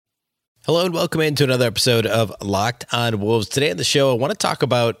Hello and welcome into another episode of Locked on Wolves. Today on the show, I want to talk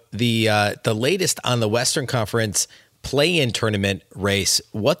about the latest on the Western Conference play-in tournament race,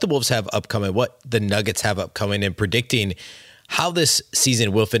 what the Wolves have upcoming, what the Nuggets have upcoming, and predicting how this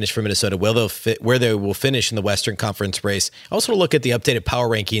season will finish for Minnesota, where they will finish in the Western Conference race. I also want to look at the updated power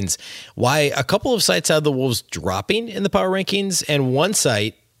rankings, why a couple of sites have the Wolves dropping in the power rankings, and one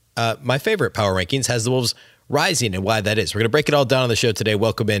site, my favorite power rankings, has the Wolves rising and why that is. We're going to break it all down on the show today.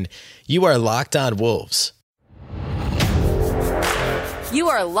 Welcome in. You are Locked on Wolves. You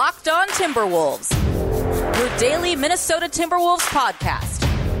are Locked on Timberwolves, your daily Minnesota Timberwolves podcast.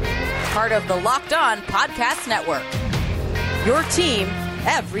 Part of the Locked on Podcast Network. Your team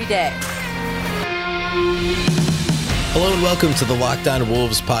every day. Hello and welcome to the Locked on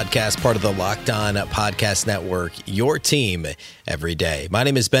Wolves podcast, part of the Locked on Podcast Network, your team every day. My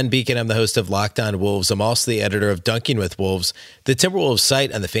name is Ben Beacon. I'm the host of Locked on Wolves. I'm also the editor of Dunking with Wolves, the Timberwolves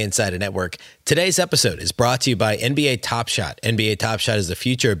site on the Fansided Network. Today's episode is brought to you by NBA Top Shot. NBA Top Shot is the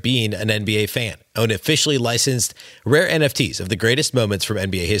future of being an NBA fan. Own officially licensed rare NFTs of the greatest moments from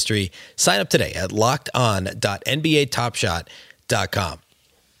NBA history. Sign up today at lockedon.nbatopshot.com.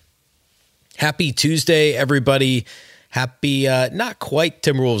 Happy Tuesday, everybody. Happy, not quite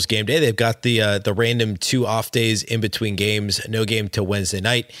Timberwolves game day. They've got the random 2 off days in between games. No game till Wednesday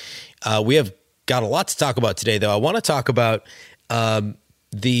night. We have got a lot to talk about today, though. I want to talk about the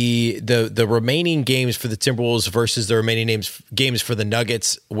remaining games for the Timberwolves versus the remaining games for the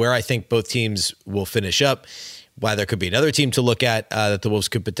Nuggets, where I think both teams will finish up. Why there could be another team to look at that the Wolves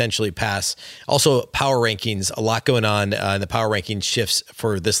could potentially pass. Also, power rankings, a lot going on in the power ranking shifts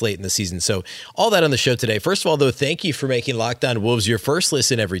for this late in the season. So all that on the show today. First of all, though, thank you for making Locked on Wolves your first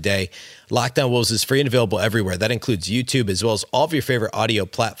listen every day. Locked on Wolves is free and available everywhere. That includes YouTube as well as all of your favorite audio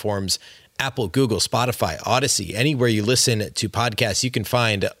platforms, Apple, Google, Spotify, Odyssey, anywhere you listen to podcasts, you can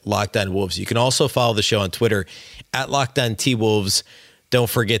find Locked on Wolves. You can also follow the show on Twitter at Locked on T-Wolves. Don't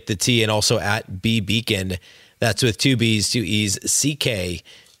forget the T, and also at B Beacon. That's with 2 B's, 2 E's,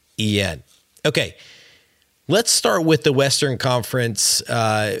 C-K-E-N. Okay, let's start with the Western Conference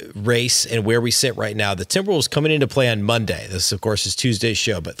race and where we sit right now. The Timberwolves coming into play on Monday. This, of course, is Tuesday's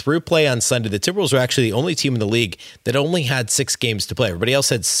show. But through play on Sunday, the Timberwolves are actually the only team in the league that only had 6 games to play. Everybody else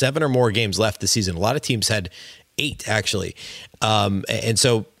had 7 or more games left this season. A lot of teams had 8, actually. And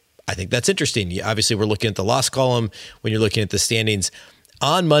so I think that's interesting. Obviously, we're looking at the loss column when you're looking at the standings.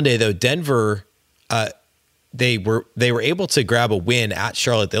 On Monday, though, Denver... They were able to grab a win at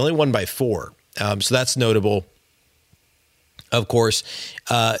Charlotte. They only won by 4. So that's notable. Of course,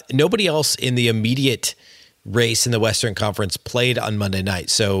 nobody else in the immediate race in the Western Conference played on Monday night.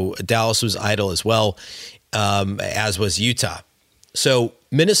 So Dallas was idle as well, as was Utah. So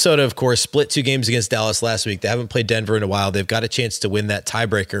Minnesota, of course, split 2 games against Dallas last week. They haven't played Denver in a while. They've got a chance to win that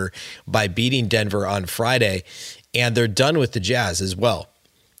tiebreaker by beating Denver on Friday. And they're done with the Jazz as well.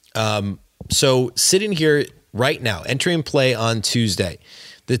 So sitting here right now, entering play on Tuesday,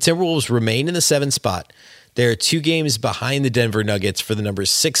 the Timberwolves remain in the 7th spot. They're 2 games behind the Denver Nuggets for the number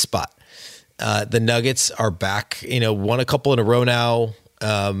 6 spot. The Nuggets are back, won a couple in a row now.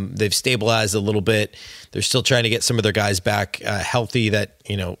 They've stabilized a little bit. They're still trying to get some of their guys back healthy that,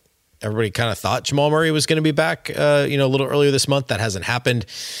 everybody kind of thought Jamal Murray was going to be back, a little earlier this month. That hasn't happened.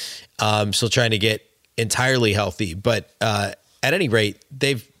 Still trying to get entirely healthy. But at any rate,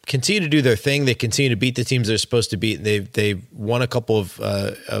 they've continue to do their thing. They continue to beat the teams they're supposed to beat. They've won a couple of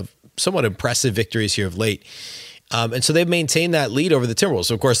somewhat impressive victories here of late. And so they've maintained that lead over the Timberwolves.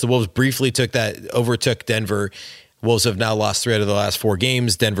 So of course, the Wolves briefly overtook Denver. Wolves have now lost 3 out of the last 4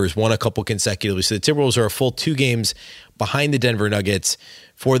 games. Denver's won a couple consecutively. So the Timberwolves are a full 2 games behind the Denver Nuggets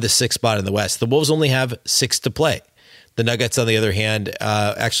for the 6th spot in the West. The Wolves only have 6 to play. The Nuggets, on the other hand,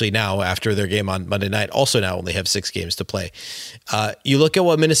 actually now, after their game on Monday night, also now only have 6 games to play. You look at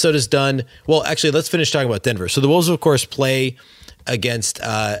what Minnesota's done. Well, actually, let's finish talking about Denver. So the Wolves, of course, play against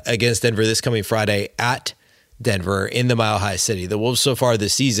Denver this coming Friday at Denver in the Mile High City. The Wolves so far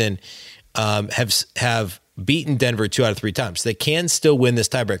this season have beaten Denver 2 out of 3 times. They can still win this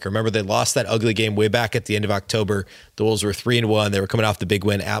tiebreaker. Remember, they lost that ugly game way back at the end of October. The Wolves were 3-1. They were coming off the big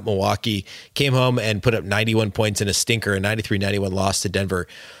win at Milwaukee, came home and put up 91 points in a stinker, a 93-91 loss to Denver.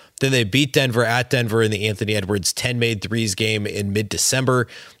 Then they beat Denver at Denver in the Anthony Edwards 10 made threes game in mid-December.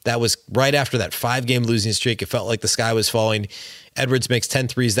 That was right after that 5-game losing streak. It felt like the sky was falling. Edwards makes 10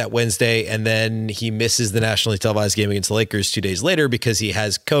 threes that Wednesday, and then he misses the nationally televised game against the Lakers 2 days later because he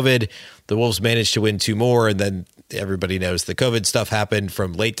has COVID. The Wolves managed to win 2 more, and then everybody knows the COVID stuff happened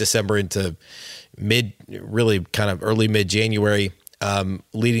from late December into really kind of early mid-January,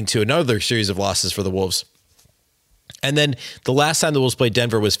 leading to another series of losses for the Wolves. And then the last time the Wolves played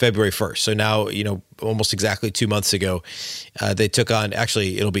Denver was February 1st. So now, almost exactly 2 months ago, they took on,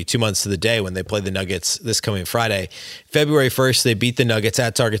 actually, it'll be 2 months to the day when they play the Nuggets this coming Friday. February 1st, they beat the Nuggets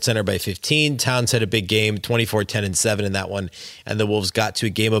at Target Center by 15. Towns had a big game, 24-10-7 in that one. And the Wolves got to a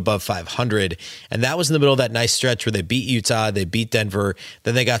game above 500. And that was in the middle of that nice stretch where they beat Utah, they beat Denver.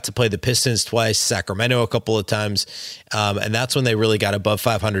 Then they got to play the Pistons twice, Sacramento a couple of times. And that's when they really got above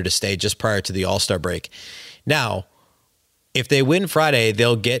 500 to stay just prior to the All-Star break. Now, if they win Friday,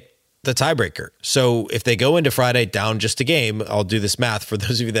 they'll get the tiebreaker. So if they go into Friday down just a game, I'll do this math for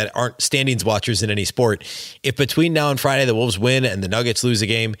those of you that aren't standings watchers in any sport. If between now and Friday the Wolves win and the Nuggets lose a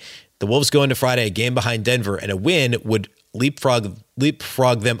game, the Wolves go into Friday a game behind Denver, and a win would leapfrog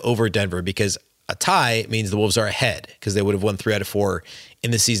them over Denver, because a tie means the Wolves are ahead because they would have won 3 out of 4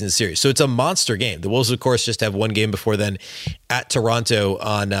 in the season series. So it's a monster game. The Wolves, of course, just have one game before then at Toronto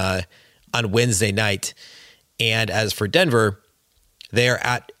on Wednesday night. And as for Denver, they are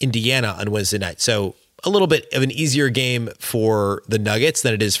at Indiana on Wednesday night. So a little bit of an easier game for the Nuggets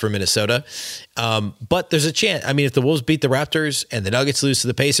than it is for Minnesota. But there's a chance. I mean, if the Wolves beat the Raptors and the Nuggets lose to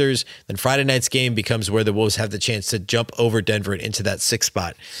the Pacers, then Friday night's game becomes where the Wolves have the chance to jump over Denver and into that 6th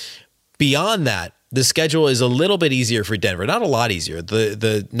spot. Beyond that, the schedule is a little bit easier for Denver. Not a lot easier.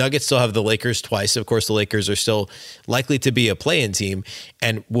 The Nuggets still have the Lakers twice. Of course, the Lakers are still likely to be a play-in team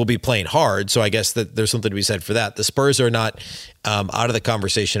and will be playing hard. So I guess that there's something to be said for that. The Spurs are not out of the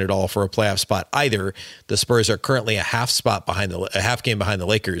conversation at all for a playoff spot either. The Spurs are currently a half game behind the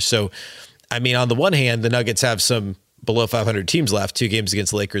Lakers. So, I mean, on the one hand, the Nuggets have some below 500 teams left, 2 games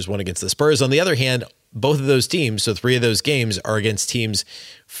against the Lakers, 1 against the Spurs. On the other hand, both of those teams, so 3 of those games, are against teams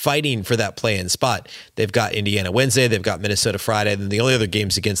fighting for that play-in spot. They've got Indiana Wednesday, they've got Minnesota Friday, and then the only other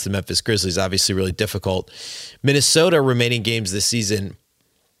games against the Memphis Grizzlies, obviously really difficult. Minnesota remaining games this season: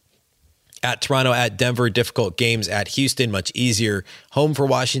 at Toronto, at Denver, difficult games. At Houston, much easier. Home for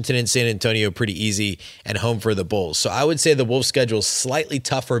Washington and San Antonio, pretty easy. And home for the Bulls. So I would say the Wolves' schedule is slightly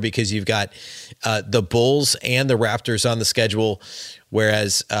tougher because you've got the Bulls and the Raptors on the schedule,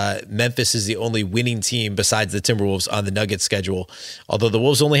 whereas Memphis is the only winning team besides the Timberwolves on the Nuggets schedule. Although the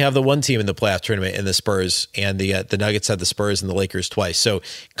Wolves only have the one team in the playoff tournament in the Spurs, and the Nuggets have the Spurs and the Lakers twice. So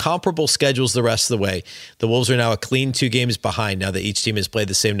comparable schedules the rest of the way. The Wolves are now a clean 2 games behind now that each team has played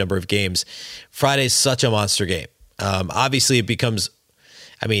the same number of games. Friday's such a monster game. Obviously, it becomes,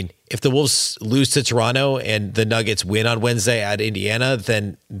 I mean, if the Wolves lose to Toronto and the Nuggets win on Wednesday at Indiana,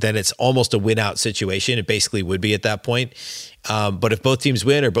 then it's almost a win-out situation. It basically would be at that point. But if both teams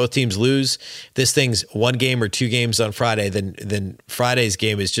win or both teams lose, this thing's 1 game or 2 games on Friday, then Friday's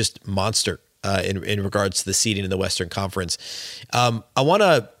game is just monster in regards to the seeding in the Western Conference. I want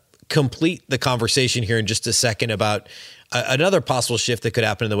to complete the conversation here in just a second about another possible shift that could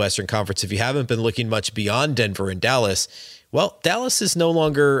happen in the Western Conference. If you haven't been looking much beyond Denver and Dallas, well, Dallas is no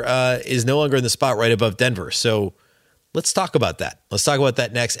longer in the spot right above Denver. So let's talk about that. Let's talk about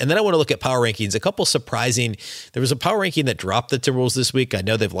that next. And then I want to look at power rankings. A couple surprising. There was a power ranking that dropped the Timberwolves this week. I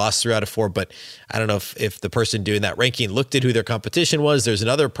know they've lost 3 out of 4, but I don't know if the person doing that ranking looked at who their competition was. There's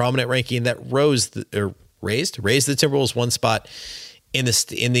another prominent ranking that raised the Timberwolves 1 spot in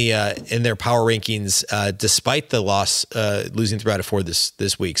their power rankings, despite the loss, losing 3 out of 4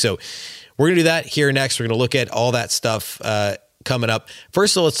 this week. So we're going to do that here next. We're going to look at all that stuff coming up.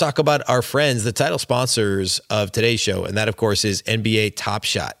 First of all, let's talk about our friends, the title sponsors of today's show, and that, of course, is NBA Top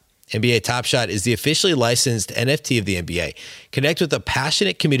Shot. NBA Top Shot is the officially licensed NFT of the NBA. Connect with a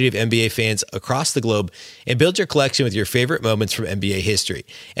passionate community of NBA fans across the globe and build your collection with your favorite moments from NBA history.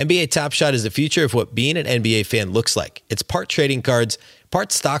 NBA Top Shot is the future of what being an NBA fan looks like. It's part trading cards,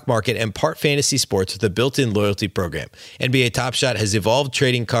 part stock market, and part fantasy sports with a built-in loyalty program. NBA Top Shot has evolved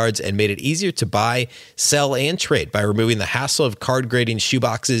trading cards and made it easier to buy, sell, and trade by removing the hassle of card grading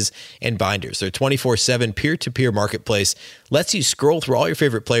shoeboxes and binders. Their 24/7 peer-to-peer marketplace lets you scroll through all your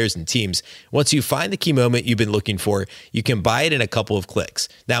favorite players and teams. Once you find the key moment you've been looking for, you can buy it in a couple of clicks.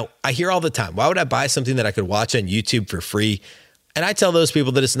 Now, I hear all the time, why would I buy something that I could watch on YouTube for free? And I tell those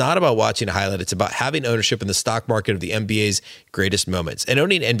people that it's not about watching a highlight. It's about having ownership in the stock market of the NBA's greatest moments. And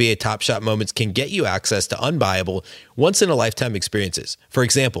owning NBA Top Shot moments can get you access to unbuyable, once-in-a-lifetime experiences. For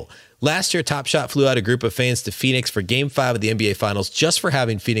example, last year, Top Shot flew out a group of fans to Phoenix for Game 5 of the NBA Finals just for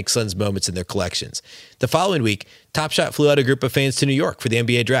having Phoenix Suns moments in their collections. The following week, Top Shot flew out a group of fans to New York for the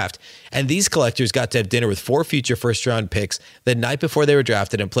NBA Draft. And these collectors got to have dinner with 4 future first-round picks the night before they were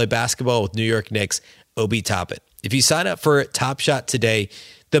drafted and play basketball with New York Knicks Obi Toppin. If you sign up for Top Shot today,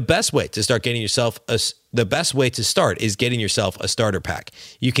 The best way to start is getting yourself a starter pack.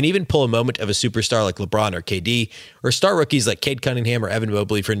 You can even pull a moment of a superstar like LeBron or KD, or star rookies like Cade Cunningham or Evan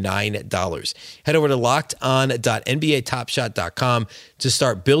Mobley for $9. Head over to lockedon.nbatopshot.com to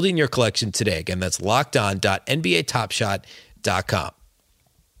start building your collection today. Again, that's lockedon.nbatopshot.com.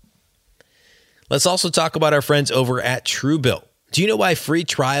 Let's also talk about our friends over at Truebill. Do you know why free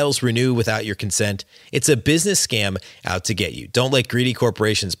trials renew without your consent? It's a business scam out to get you. Don't let greedy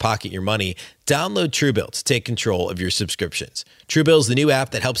corporations pocket your money. Download Truebill to take control of your subscriptions. Truebill is the new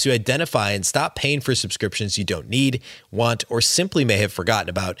app that helps you identify and stop paying for subscriptions you don't need, want, or simply may have forgotten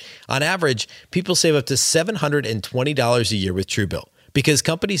about. On average, people save up to $720 a year with Truebill. Because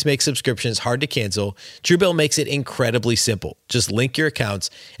companies make subscriptions hard to cancel, Truebill makes it incredibly simple. Just link your accounts,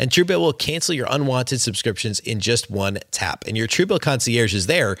 and Truebill will cancel your unwanted subscriptions in just one tap. And your Truebill concierge is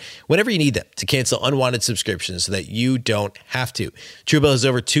there whenever you need them to cancel unwanted subscriptions so that you don't have to. Truebill has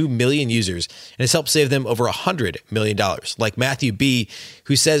over 2 million users and has helped save them over $100 million. Like Matthew B.,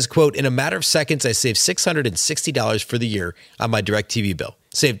 who says, quote, "In a matter of seconds, I saved $660 for the year on my DirecTV bill.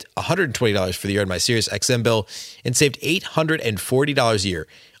 Saved $120 for the year on my Sirius XM bill, and saved $840 a year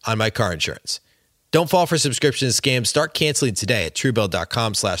on my car insurance." Don't fall for subscription scams. Start canceling today at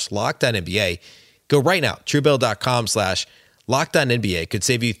Truebill.com/LockedOnNBA. Go right now. Truebill.com/LockedOnNBA could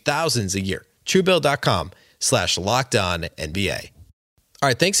save you thousands a year. Truebill.com/LockedOnNBA. All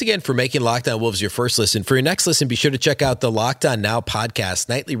right, thanks again for making Locked On Wolves your first listen. For your next listen, be sure to check out the Locked On Now podcast,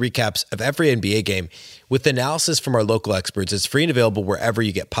 nightly recaps of every NBA game with analysis from our local experts. It's free and available wherever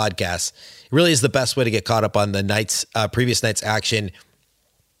you get podcasts. It really is the best way to get caught up on the previous night's action.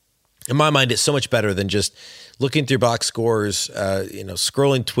 In my mind, it's so much better than just looking through box scores,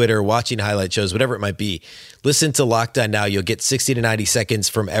 scrolling Twitter, watching highlight shows, whatever it might be. Listen to Locked On Now. You'll get 60 to 90 seconds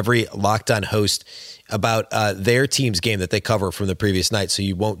from every Locked On host about their team's game that they cover from the previous night. So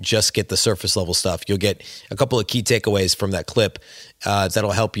you won't just get the surface level stuff. You'll get a couple of key takeaways from that clip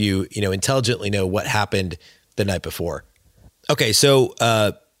that'll help you, intelligently know what happened the night before. Okay, so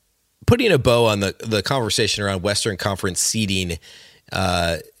putting a bow on the conversation around Western Conference seeding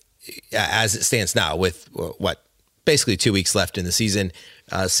as it stands now, with basically 2 weeks left in the season,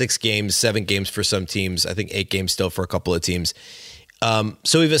 6 games, 7 games for some teams, I think 8 games still for a couple of teams.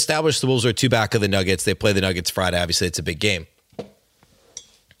 So we've established the Wolves are 2 back of the Nuggets. They play the Nuggets Friday. Obviously, it's a big game.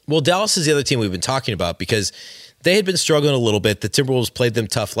 Well, Dallas is the other team we've been talking about because they had been struggling a little bit. The Timberwolves played them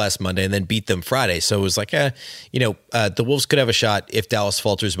tough last Monday and then beat them Friday. So it was like, the Wolves could have a shot if Dallas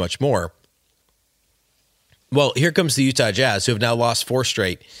falters much more. Well, here comes the Utah Jazz, who have now lost 4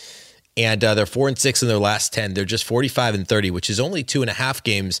 straight. And they're 4-6 in their last 10. They're just 45-30, which is only 2.5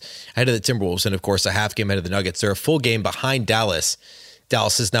 games ahead of the Timberwolves, and of course a half game ahead of the Nuggets. They're a full game behind Dallas.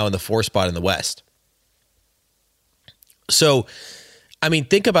 Dallas is now in the 4th spot in the West. So,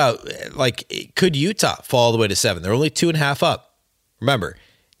 think about could Utah fall all the way to 7? They're only 2.5 up. Remember,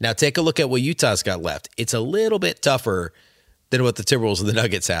 now take a look at what Utah's got left. It's a little bit tougher than what the Timberwolves and the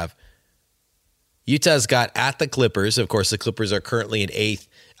Nuggets have. Utah's got at the Clippers. Of course, the Clippers are currently in 8th.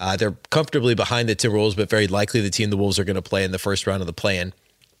 They're comfortably behind the Timberwolves, but very likely the team the Wolves are going to play in the first round of the play-in.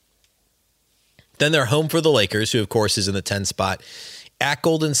 Then they're home for the Lakers, who, of course, is in the 10th spot. At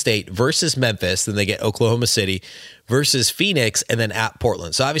Golden State versus Memphis. Then they get Oklahoma City versus Phoenix, and then at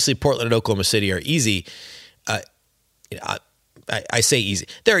Portland. So obviously Portland and Oklahoma City are easy. I say easy.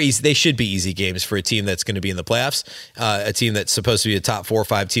 They're easy. They should be easy games for a team that's going to be in the playoffs, a team that's supposed to be a top 4 or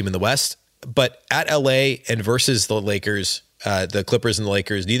 5 team in the West. But at LA and versus the Lakers, the Clippers and the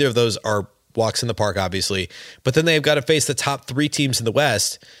Lakers, neither of those are walks in the park, obviously. But then they've got to face the top 3 teams in the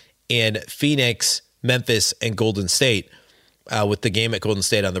West in Phoenix, Memphis, and Golden State, with the game at Golden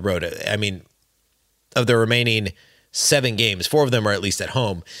State on the road. Of the remaining 7 games, 4 of them are at least at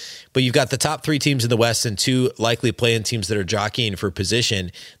home. But you've got the top 3 teams in the West and 2 likely play-in teams that are jockeying for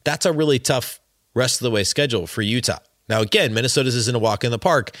position. That's a really tough rest of the way schedule for Utah. Now, again, Minnesota's isn't a walk in the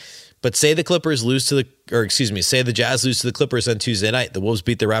park. But say the Jazz lose to the Clippers on Tuesday night. The Wolves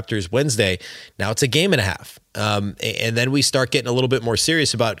beat the Raptors Wednesday. Now it's a game and a half. And then we start getting a little bit more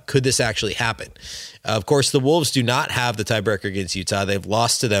serious about, could this actually happen? Of course, the Wolves do not have the tiebreaker against Utah. They've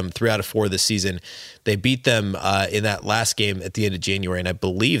lost to them 3 out of 4 this season. They beat them in that last game at the end of January, and I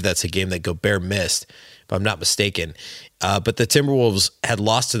believe that's a game that Gobert missed, if I'm not mistaken. But the Timberwolves had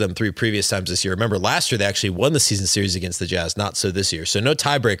lost to them 3 previous times this year. Remember, last year they actually won the season series against the Jazz, not so this year. So no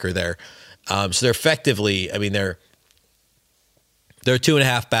tiebreaker there. So they're effectively, they're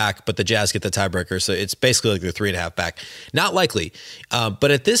 2.5 back, but the Jazz get the tiebreaker. So it's basically like they're 3.5 back. Not likely. But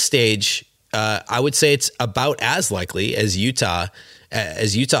at this stage, I would say it's about as likely as Utah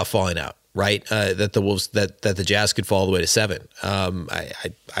falling out. right? That the Wolves, that the Jazz could fall all the way to 7.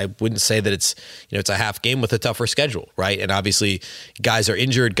 I wouldn't say that it's, it's a half game with a tougher schedule, right? And obviously guys are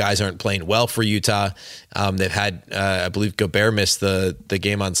injured, guys aren't playing well for Utah. They've had, I believe Gobert missed the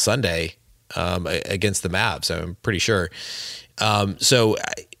game on Sunday against the Mavs, I'm pretty sure. So,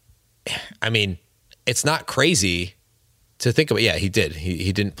 I mean, it's not crazy to think about. Yeah, he did.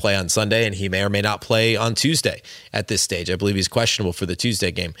 He didn't play on Sunday, and he may or may not play on Tuesday at this stage. I believe he's questionable for the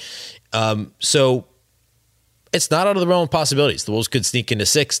Tuesday game. So it's not out of the realm of possibilities. The Wolves could sneak into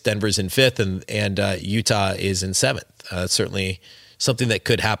 6th, Denver's in 5th, and Utah is in 7th. Certainly something that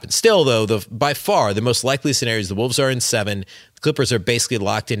could happen. Still, though, by far the most likely scenario is the Wolves are in 7. The Clippers are basically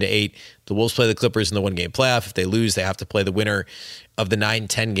locked into 8. The Wolves play the Clippers in the one-game playoff. If they lose, they have to play the winner of the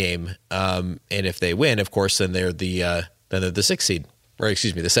 9-10 game. And if they win, of course, then they're the 6th seed, or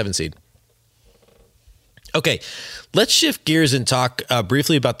excuse me, the 7th seed. Okay, let's shift gears and talk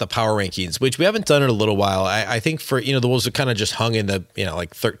briefly about the power rankings, which we haven't done in a little while. I think for, the Wolves have kind of just hung in the,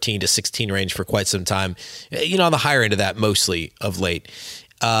 like 13 to 16 range for quite some time, on the higher end of that mostly of late.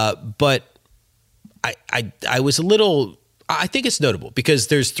 But I was a little, I think it's notable because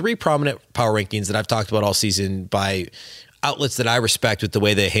there's 3 prominent power rankings that I've talked about all season by outlets that I respect with the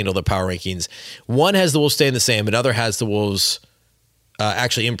way they handle their power rankings. One has the Wolves staying the same. Another has the Wolves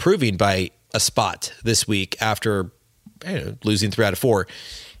actually improving by a spot this week after losing 3 out of 4.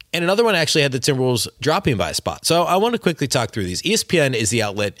 And another one actually had the Timberwolves dropping by a spot. So I want to quickly talk through these. ESPN is the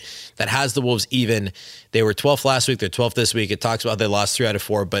outlet that has the Wolves even. They were 12th last week. They're 12th this week. It talks about they lost 3 out of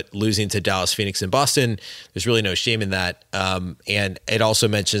 4, but losing to Dallas, Phoenix, and Boston. There's really no shame in that. And it also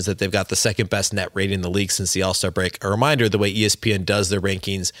mentions that they've got the second best net rating in the league since the All-Star break. A reminder, the way ESPN does their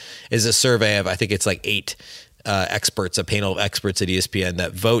rankings is a survey of, I think it's like 8 experts, a panel of experts at ESPN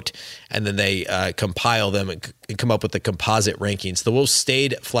that vote, and then they compile them and come up with the composite rankings. The Wolves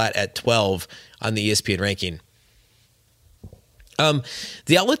stayed flat at 12 on the ESPN ranking.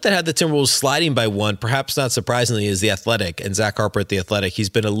 The outlet that had the Timberwolves sliding by 1, perhaps not surprisingly, is The Athletic, and Zach Harper at The Athletic. He's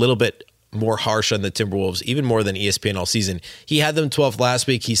been a little bit more harsh on the Timberwolves, even more than ESPN all season. He had them 12th last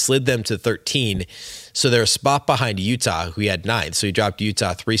week. He slid them to 13. So they're a spot behind Utah, who he had 9th. So he dropped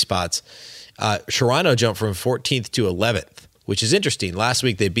Utah 3 spots. Toronto jumped from 14th to 11th, which is interesting. Last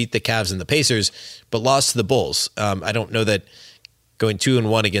week they beat the Cavs and the Pacers, but lost to the Bulls. I don't know that going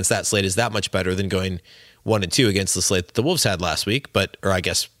 2-1 against that slate is that much better than going 1-2 against the slate that the Wolves had last week, or I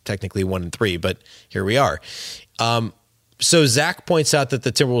guess technically 1-3, but here we are. So Zach points out that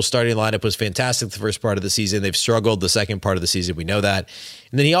the Timberwolves starting lineup was fantastic the first part of the season. They've struggled the second part of the season. We know that.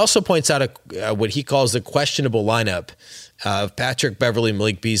 And then he also points out what he calls the questionable lineup of Patrick Beverley,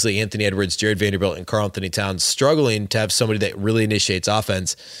 Malik Beasley, Anthony Edwards, Jared Vanderbilt, and Karl-Anthony Towns, struggling to have somebody that really initiates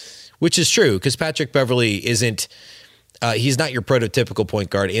offense, which is true because Patrick Beverley isn't he's not your prototypical point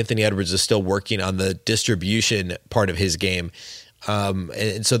guard. Anthony Edwards is still working on the distribution part of his game.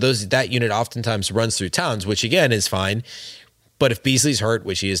 And so that unit oftentimes runs through Towns, which again is fine. But if Beasley's hurt,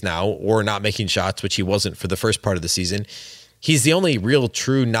 which he is now, or not making shots, which he wasn't for the first part of the season, he's the only real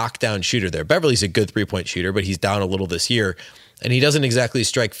true knockdown shooter there. Beverly's a good 3-point shooter, but he's down a little this year. And he doesn't exactly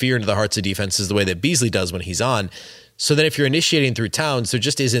strike fear into the hearts of defenses the way that Beasley does when he's on. So then if you're initiating through Towns, there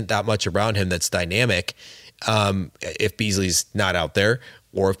just isn't that much around him that's dynamic if Beasley's not out there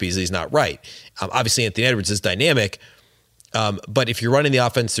or if Beasley's not right. Obviously, Anthony Edwards is dynamic. But if you're running the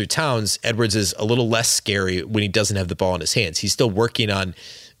offense through Towns, Edwards is a little less scary when he doesn't have the ball in his hands. He's still working on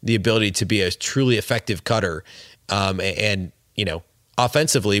the ability to be a truly effective cutter. And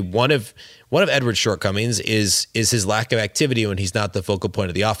offensively, one of Edwards' shortcomings is his lack of activity when he's not the focal point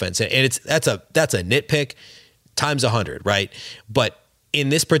of the offense. And that's a nitpick times 100, right? But in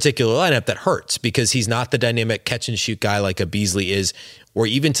this particular lineup, that hurts because he's not the dynamic catch and shoot guy like a Beasley is, or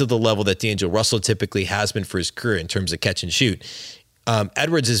even to the level that D'Angelo Russell typically has been for his career in terms of catch and shoot.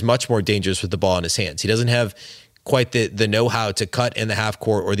 Edwards is much more dangerous with the ball in his hands. He doesn't have quite the know-how to cut in the half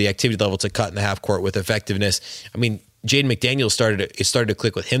court or the activity level to cut in the half court with effectiveness. I mean, Jaden McDaniels started to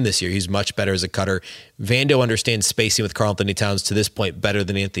click with him this year. He's much better as a cutter. Vando understands spacing with Karl-Anthony Towns to this point better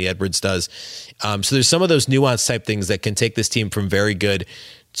than Anthony Edwards does. So there's some of those nuanced type things that can take this team from very good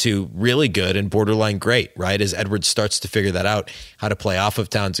to really good and borderline great, right? As Edwards starts to figure that out, how to play off of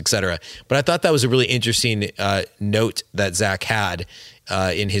Towns, et cetera. But I thought that was a really interesting note that Zach had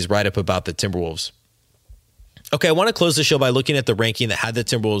in his write-up about the Timberwolves. Okay, I want to close the show by looking at the ranking that had the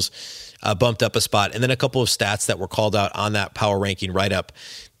Timberwolves bumped up a spot, and then a couple of stats that were called out on that power ranking write-up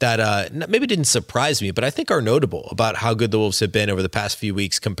that maybe didn't surprise me, but I think are notable about how good the Wolves have been over the past few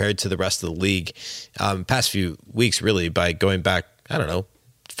weeks compared to the rest of the league. Past few weeks, really, by going back, I don't know,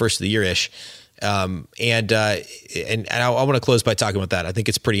 first of the year-ish. And I want to close by talking about that. I think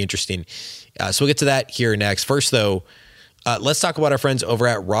it's pretty interesting. So we'll get to that here next. First, though, let's talk about our friends over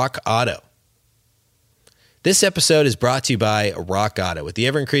at Rock Auto. This episode is brought to you by Rock Auto. With the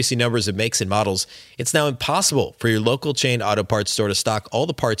ever-increasing numbers of makes and models, it's now impossible for your local chain auto parts store to stock all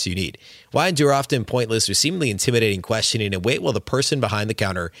the parts you need. Why endure often pointless or seemingly intimidating questioning and wait while the person behind the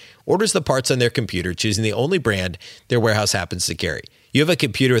counter orders the parts on their computer, choosing the only brand their warehouse happens to carry? You have a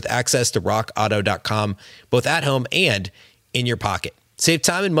computer with access to rockauto.com, both at home and in your pocket. Save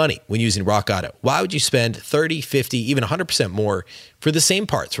time and money when using Rock Auto. Why would you spend 30, 50, even 100% more for the same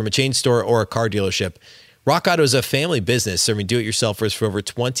parts from a chain store or a car dealership? Rock Auto is a family business serving do-it-yourselfers for over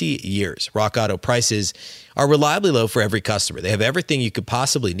 20 years. Rock Auto prices are reliably low for every customer. They have everything you could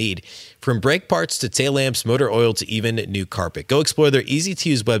possibly need, from brake parts to tail lamps, motor oil, to even new carpet. Go explore their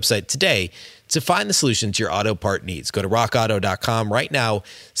easy-to-use website today to find the solution to your auto part needs. Go to rockauto.com right now.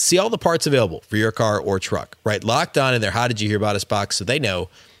 See all the parts available for your car or truck. Right, locked on in their How Did You Hear About Us box so they know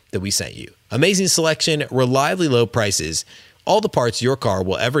that we sent you. Amazing selection, reliably low prices, all the parts your car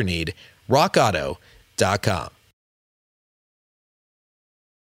will ever need. RockAuto.com.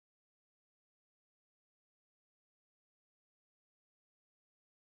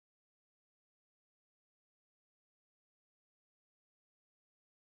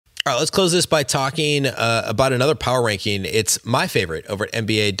 All right, let's close this by talking about another power ranking. It's my favorite over at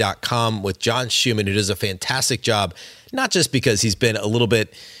NBA.com with John Schuhmann, who does a fantastic job, not just because he's been a little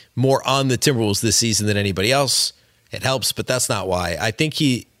bit more on the Timberwolves this season than anybody else. It helps, but that's not why. I think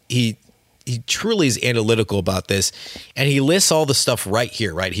he truly is analytical about this, and he lists all the stuff right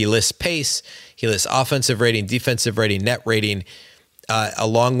here, right? He lists pace, he lists offensive rating, defensive rating, net rating,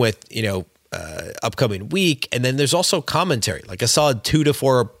 along with, upcoming week. And then there's also commentary, like a solid 2 to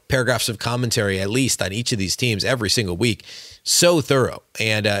 4 paragraphs of commentary, at least on each of these teams every single week. So thorough,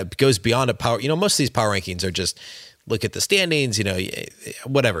 and goes beyond a power. Most of these power rankings are just look at the standings,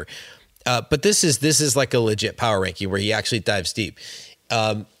 whatever. But this is like a legit power ranking where he actually dives deep.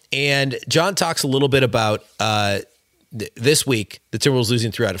 And John talks a little bit about this week, the Timberwolves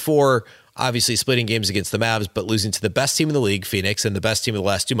losing 3 out of 4, obviously splitting games against the Mavs, but losing to the best team in the league, Phoenix, and the best team of the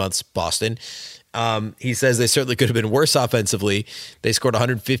last 2 months, Boston. He says they certainly could have been worse offensively. They scored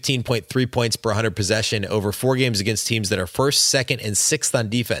 115.3 points per 100 possession over 4 games against teams that are first, second, and sixth on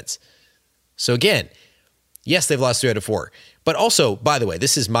defense. So again, yes, they've lost 3 out of 4. But also, by the way,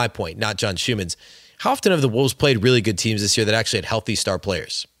 this is my point, not John Schumann's. How often have the Wolves played really good teams this year that actually had healthy star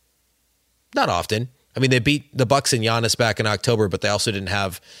players? Not often. I mean, they beat the Bucks and Giannis back in October, but they also didn't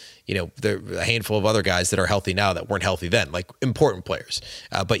have, a handful of other guys that are healthy now that weren't healthy then, like important players.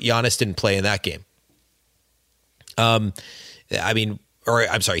 But Giannis didn't play in that game. He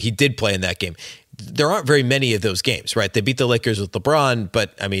did play in that game. There aren't very many of those games, right? They beat the Lakers with LeBron,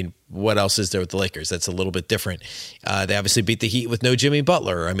 but what else is there with the Lakers? That's a little bit different. They obviously beat the Heat with no Jimmy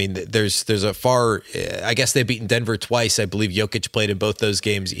Butler. There's a far, I guess they've beaten Denver twice. I believe Jokic played in both those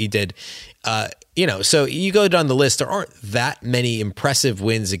games. He did. So you go down the list, there aren't that many impressive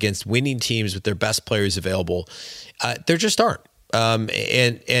wins against winning teams with their best players available. There just aren't.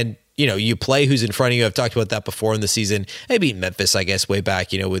 You play who's in front of you. I've talked about that before in the season. They beat Memphis, I guess, way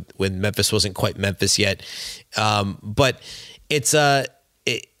back, when Memphis wasn't quite Memphis yet. But it's a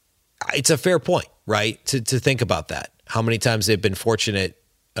fair point, right? To think about that. How many times they've been fortunate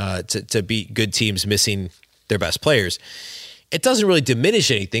to beat good teams missing their best players. It doesn't really diminish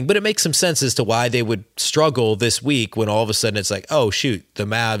anything, but it makes some sense as to why they would struggle this week when all of a sudden it's like, oh shoot, the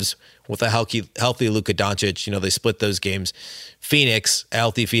Mavs with a healthy Luka Doncic, they split those games. Phoenix, a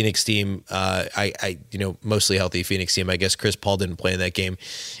healthy Phoenix team, mostly healthy Phoenix team. I guess Chris Paul didn't play in that game,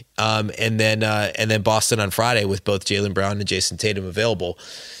 and then Boston on Friday with both Jaylen Brown and Jason Tatum available.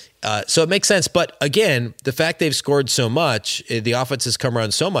 So it makes sense. But again, the fact they've scored so much, the offense has come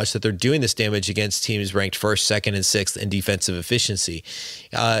around so much that they're doing this damage against teams ranked first, second, and sixth in defensive efficiency.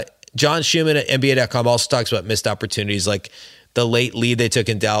 John Schuhmann at NBA.com also talks about missed opportunities, like the late lead they took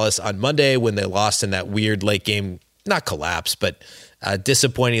in Dallas on Monday when they lost in that weird late game, not collapse, but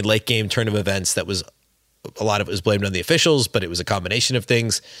disappointing late game turn of events that was, a lot of it was blamed on the officials, but it was a combination of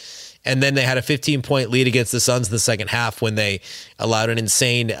things. And then they had a 15-point lead against the Suns in the second half when they allowed an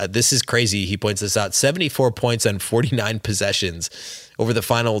insane, this is crazy, he points this out, 74 points on 49 possessions over the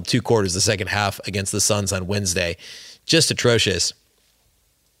final 2 quarters, the second half against the Suns on Wednesday. Just atrocious.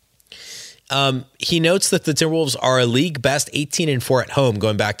 He notes that the Timberwolves are a league best 18-4 at home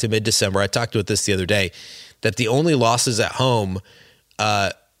going back to mid-December. I talked about this the other day, that the only losses at home,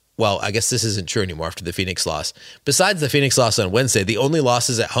 I guess this isn't true anymore after the Phoenix loss. Besides the Phoenix loss on Wednesday, the only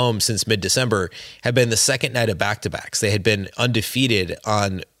losses at home since mid-December have been the second night of back-to-backs. They had been undefeated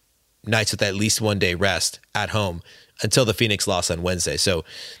on nights with at least 1 day rest at home until the Phoenix loss on Wednesday. So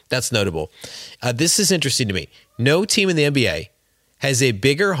that's notable. This is interesting to me. No team in the NBA has a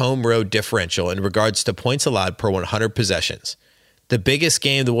bigger home road differential in regards to points allowed per 100 possessions. The biggest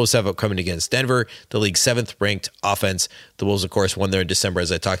game the Wolves have upcoming against Denver, the league's 7th ranked offense. The Wolves, of course, won there in December,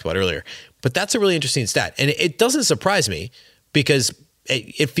 as I talked about earlier. But that's a really interesting stat. And it doesn't surprise me because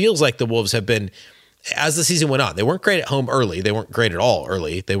it feels like the Wolves have been, as the season went on, they weren't great at home early. They weren't great at all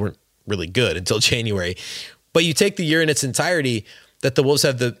early. They weren't really good until January. But you take the year in its entirety that the Wolves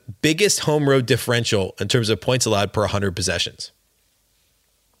have the biggest home road differential in terms of points allowed per 100 possessions.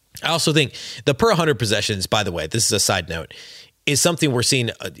 I also think the per 100 possessions, by the way, this is a side note, is something we're seeing,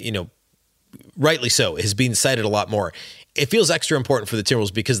 rightly so, is being cited a lot more. It feels extra important for the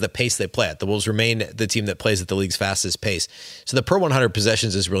Timberwolves because of the pace they play at. The Wolves remain the team that plays at the league's fastest pace. So the per 100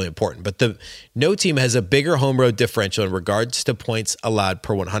 possessions is really important. But no team has a bigger home road differential in regards to points allowed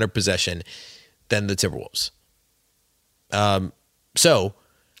per 100 possession than the Timberwolves. So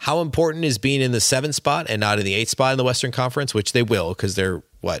how important is being in the 7th spot and not in the 8th spot in the Western Conference, which they will because they're,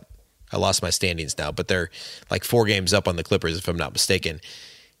 I lost my standings now, but they're like 4 games up on the Clippers, if I'm not mistaken.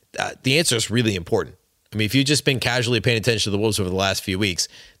 The answer is really important. I mean, if you've just been casually paying attention to the Wolves over the last few weeks,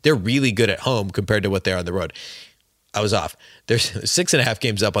 they're really good at home compared to what they are on the road. I was off. They're 6.5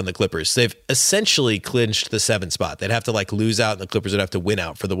 games up on the Clippers. They've essentially clinched the 7th spot. They'd have to lose out, and the Clippers would have to win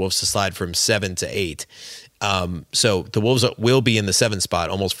out for the Wolves to slide from 7 to 8. So the Wolves will be in the 7th spot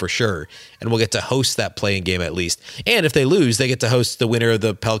almost for sure, and we'll get to host that play-in game at least. And if they lose, they get to host the winner of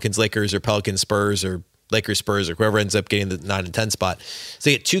the Pelicans-Lakers or Pelicans-Spurs or Lakers-Spurs or whoever ends up getting the 9 and 10 spot. So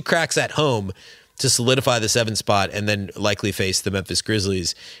they get 2 cracks at home to solidify the 7th spot and then likely face the Memphis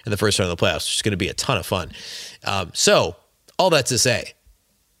Grizzlies in the first round of the playoffs, which is going to be a ton of fun. So all that to say,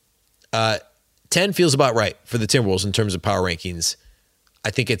 10 feels about right for the Timberwolves in terms of power rankings. I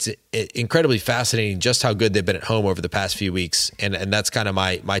think it's incredibly fascinating just how good they've been at home over the past few weeks. And that's kind of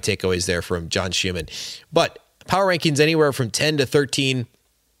my takeaways there from John Schumann. But power rankings anywhere from 10 to 13.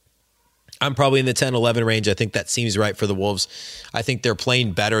 I'm probably in the 10-11 range. I think that seems right for the Wolves. I think they're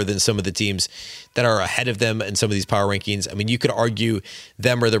playing better than some of the teams that are ahead of them in some of these power rankings. I mean, you could argue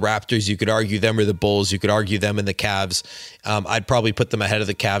them or the Raptors. You could argue them or the Bulls. You could argue them and the Cavs. I'd probably put them ahead of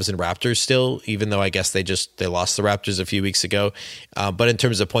the Cavs and Raptors still, even though I guess they lost the Raptors a few weeks ago. But in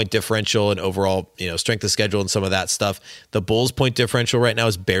terms of point differential and overall, strength of schedule and some of that stuff, the Bulls' point differential right now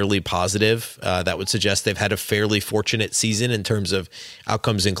is barely positive. That would suggest they've had a fairly fortunate season in terms of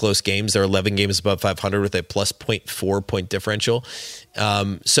outcomes in close games. They're 11 games above 500 with a plus 0.4 point differential.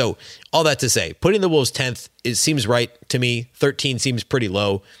 So all that to say, putting the Wolves 10th, it seems right to me. 13 seems pretty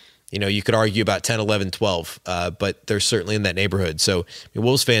low. You could argue about 10, 11, 12, but they're certainly in that neighborhood. So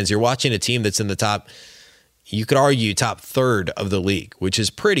Wolves fans, you're watching a team that's in the top, you could argue top third of the league, which is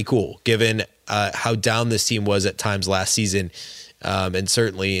pretty cool given how down this team was at times last season, and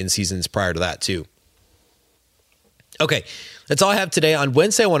certainly in seasons prior to that too. Okay, that's all I have today. On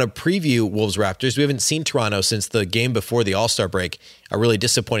Wednesday, I want to preview Wolves-Raptors. We haven't seen Toronto since the game before the All-Star break, a really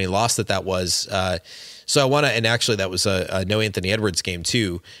disappointing loss that was. So I want to, and actually that was a no Anthony Edwards game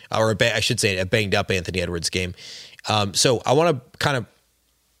too, or I should say a banged up Anthony Edwards game. So I want to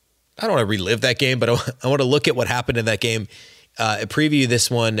I don't want to relive that game, but I want to look at what happened in that game, preview this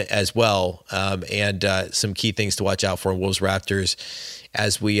one as well, and some key things to watch out for in Wolves-Raptors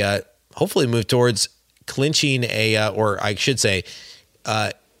as we hopefully move towards clinching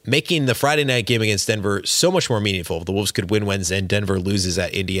making the Friday night game against Denver so much more meaningful. If the Wolves could win Wednesday and Denver loses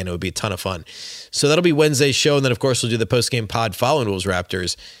at Indiana, it would be a ton of fun. So that'll be Wednesday's show. And then, of course, we'll do the post-game pod following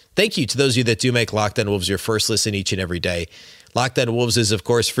Wolves-Raptors. Thank you to those of you that do make Locked On Wolves your first listen each and every day. Locked On Wolves is, of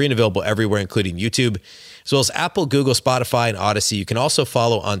course, free and available everywhere, including YouTube, as well as Apple, Google, Spotify, and Odyssey. You can also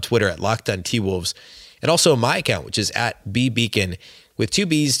follow on Twitter at Locked On T-Wolves, and also my account, which is at BBeacon with 2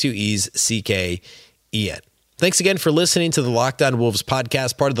 B's, 2 E's, CKEN. Thanks again for listening to the Locked On Wolves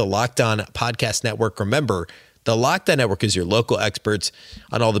podcast, part of the Locked On Podcast Network. Remember, the Locked On Network is your local experts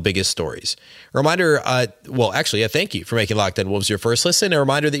on all the biggest stories. A reminder, thank you for making Locked On Wolves your first listen. A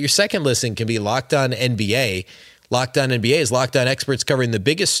reminder that your second listen can be Locked On NBA. Locked On NBA is Locked On experts covering the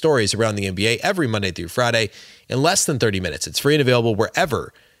biggest stories around the NBA every Monday through Friday in less than 30 minutes. It's free and available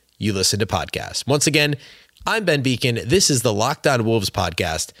wherever you listen to podcasts. Once again, I'm Ben Beacon. This is the Locked On Wolves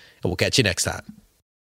podcast, and we'll catch you next time.